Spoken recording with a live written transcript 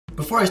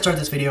Before I start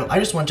this video, I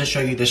just want to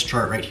show you this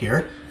chart right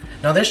here.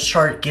 Now this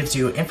chart gives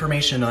you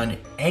information on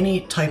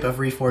any type of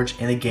Reforge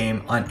in the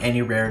game on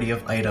any rarity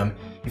of item.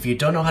 If you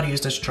don't know how to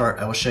use this chart,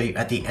 I will show you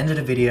at the end of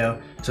the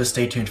video, so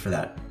stay tuned for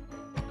that.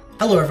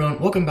 Hello everyone,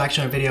 welcome back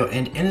to my video,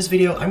 and in this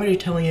video I'm going to be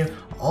telling you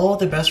all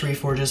the best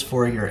Reforges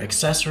for your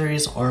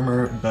accessories,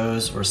 armor,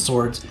 bows, or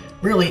swords,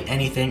 really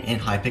anything in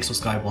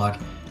Hypixel Skyblock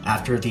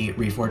after the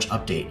Reforge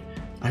update.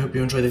 I hope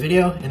you enjoy the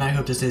video, and I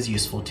hope this is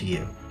useful to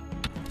you.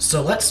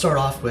 So let's start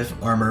off with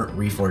armor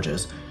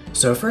Reforges.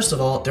 So first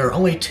of all, there are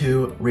only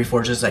two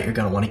Reforges that you're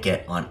going to want to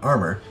get on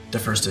armor. The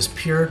first is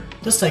Pure,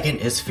 the second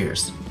is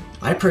Fierce.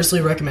 I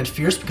personally recommend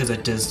Fierce because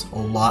it does a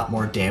lot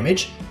more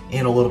damage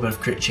and a little bit of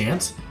crit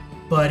chance,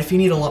 but if you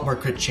need a lot more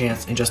crit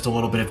chance and just a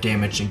little bit of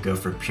damage, then go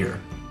for Pure.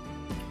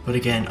 But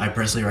again, I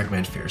personally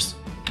recommend Fierce.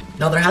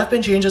 Now there have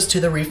been changes to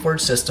the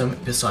Reforge system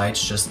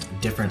besides just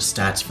different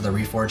stats for the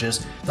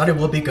Reforges that I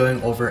will be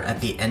going over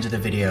at the end of the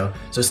video,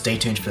 so stay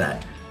tuned for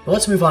that. But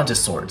let's move on to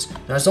swords.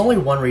 There's only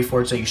one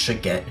Reforge that you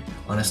should get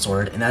on a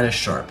sword, and that is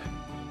Sharp.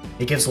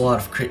 It gives a lot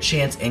of crit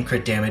chance and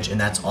crit damage,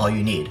 and that's all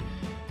you need.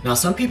 Now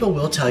some people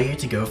will tell you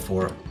to go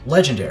for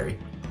Legendary.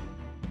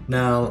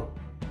 Now,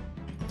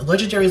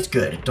 Legendary is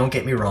good, don't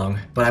get me wrong,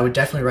 but I would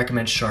definitely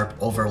recommend Sharp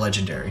over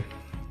Legendary.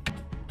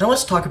 Now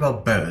let's talk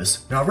about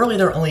bows. Now really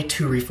there are only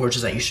two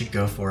Reforges that you should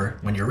go for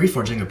when you're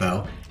reforging a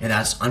bow, and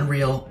that's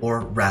Unreal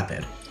or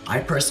Rapid. I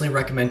personally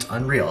recommend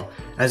Unreal.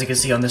 As you can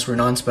see on this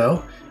Renon's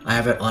bow, I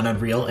have it on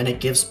Unreal, and it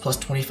gives plus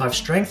 25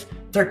 strength,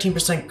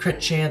 13% crit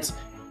chance,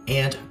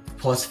 and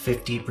plus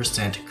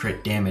 50%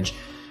 crit damage.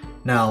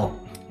 Now,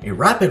 a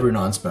Rapid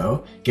Renon's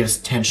bow gives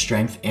 10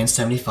 strength and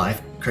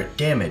 75 crit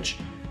damage.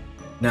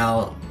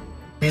 Now,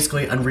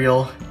 basically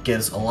Unreal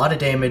gives a lot of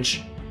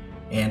damage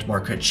and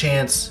more crit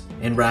chance,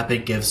 and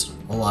Rapid gives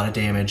a lot of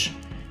damage,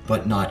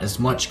 but not as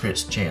much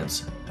crit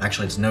chance.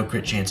 Actually, it's no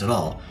crit chance at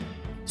all.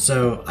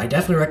 So I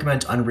definitely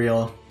recommend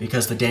Unreal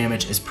because the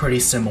damage is pretty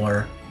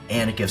similar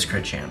and it gives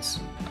crit chance.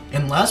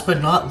 And last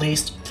but not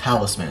least,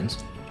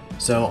 Talismans.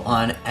 So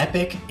on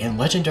Epic and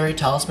Legendary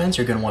Talismans,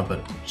 you're going to want to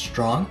put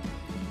Strong.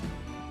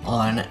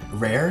 On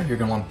Rare, you're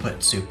going to want to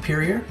put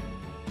Superior.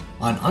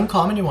 On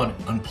Uncommon, you want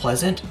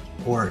Unpleasant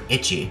or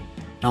Itchy.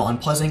 Now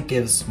Unpleasant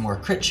gives more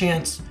crit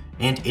chance,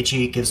 and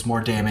Itchy gives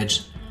more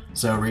damage,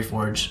 so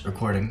reforge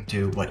according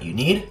to what you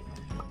need.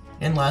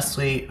 And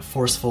lastly,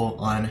 Forceful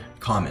on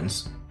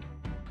Commons.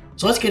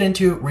 So let's get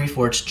into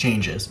Reforge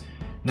changes.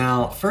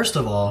 Now, first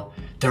of all,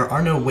 there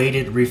are no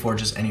weighted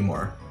Reforges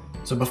anymore.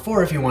 So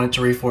before, if you wanted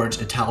to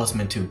reforge a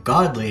talisman to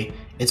Godly,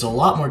 it's a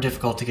lot more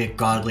difficult to get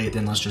Godly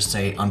than, let's just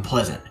say,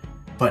 Unpleasant.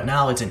 But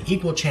now it's an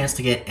equal chance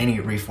to get any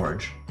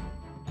Reforge.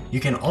 You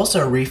can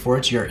also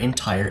reforge your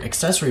entire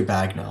accessory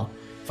bag now.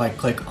 If I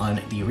click on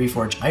the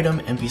Reforge item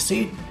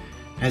NPC,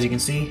 as you can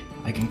see,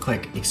 I can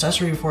click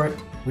Accessory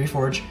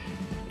Reforge,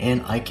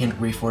 and I can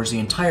reforge the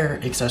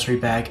entire accessory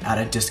bag at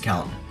a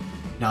discount.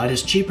 Now it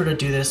is cheaper to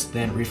do this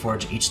than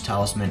reforge each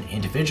talisman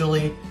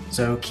individually,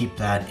 so keep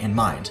that in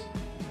mind.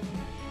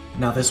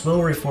 Now this will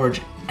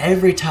reforge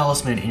every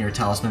talisman in your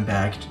talisman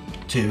bag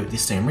to the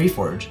same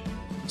reforge.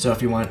 So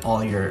if you want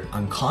all your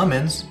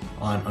uncommons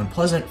on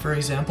Unpleasant, for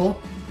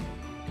example,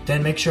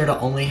 then make sure to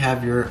only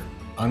have your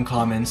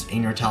uncommons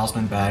in your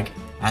talisman bag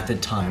at the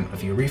time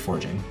of your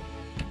reforging.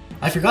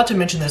 I forgot to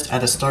mention this at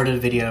the start of the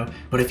video,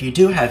 but if you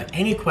do have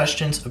any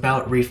questions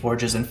about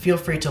Reforges, then feel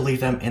free to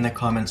leave them in the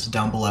comments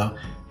down below.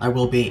 I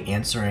will be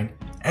answering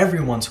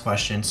everyone's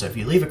questions, so if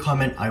you leave a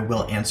comment, I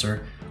will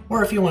answer.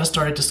 Or if you want to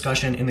start a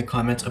discussion in the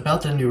comments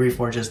about the new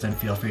Reforges, then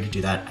feel free to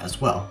do that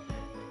as well.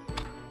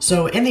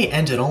 So in the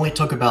end, it only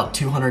took about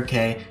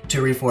 200k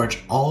to reforge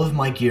all of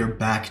my gear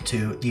back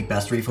to the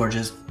best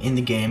Reforges in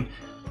the game.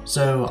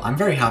 So I'm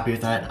very happy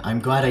with that. I'm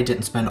glad I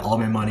didn't spend all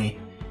my money,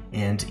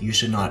 and you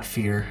should not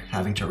fear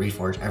having to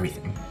reforge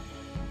everything.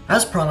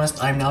 As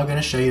promised, I'm now going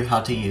to show you how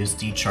to use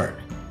the chart.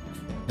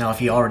 Now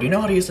if you already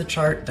know how to use the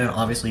chart, then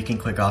obviously you can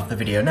click off the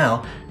video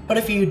now, but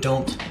if you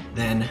don't,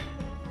 then,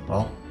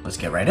 well, let's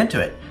get right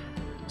into it.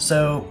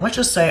 So let's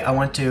just say I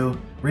want to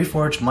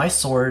reforge my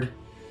sword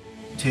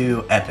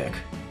to Epic.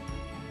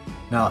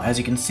 Now as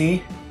you can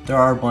see, there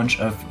are a bunch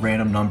of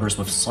random numbers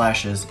with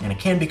slashes, and it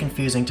can be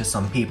confusing to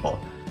some people.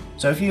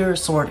 So if your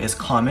sword is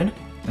common,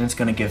 then it's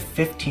going to give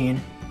 15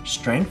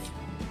 strength,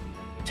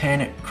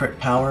 10 crit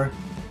power,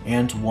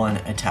 and 1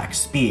 attack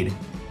speed.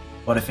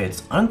 But if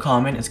it's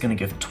uncommon, it's going to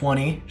give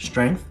 20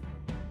 strength,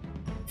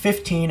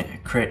 15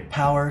 crit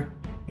power,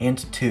 and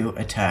 2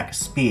 attack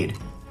speed.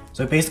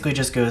 So it basically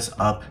just goes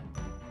up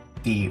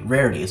the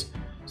rarities.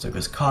 So it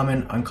goes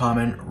common,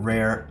 uncommon,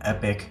 rare,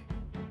 epic,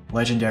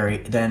 legendary.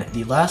 Then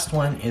the last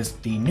one is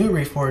the new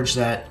Reforge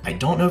that I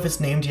don't know if it's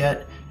named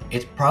yet.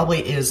 It probably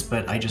is,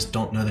 but I just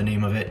don't know the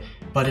name of it.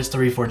 But it's the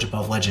Reforge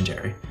above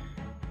legendary.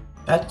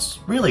 That's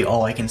really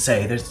all I can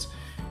say. There's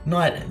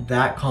not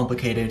that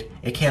complicated.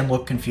 It can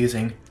look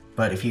confusing,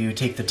 but if you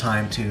take the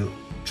time to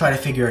try to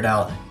figure it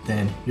out,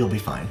 then you'll be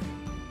fine.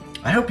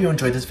 I hope you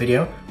enjoyed this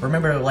video.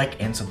 Remember to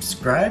like and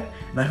subscribe,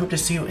 and I hope to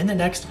see you in the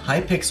next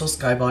Hypixel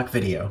Skyblock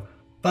video.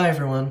 Bye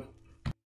everyone!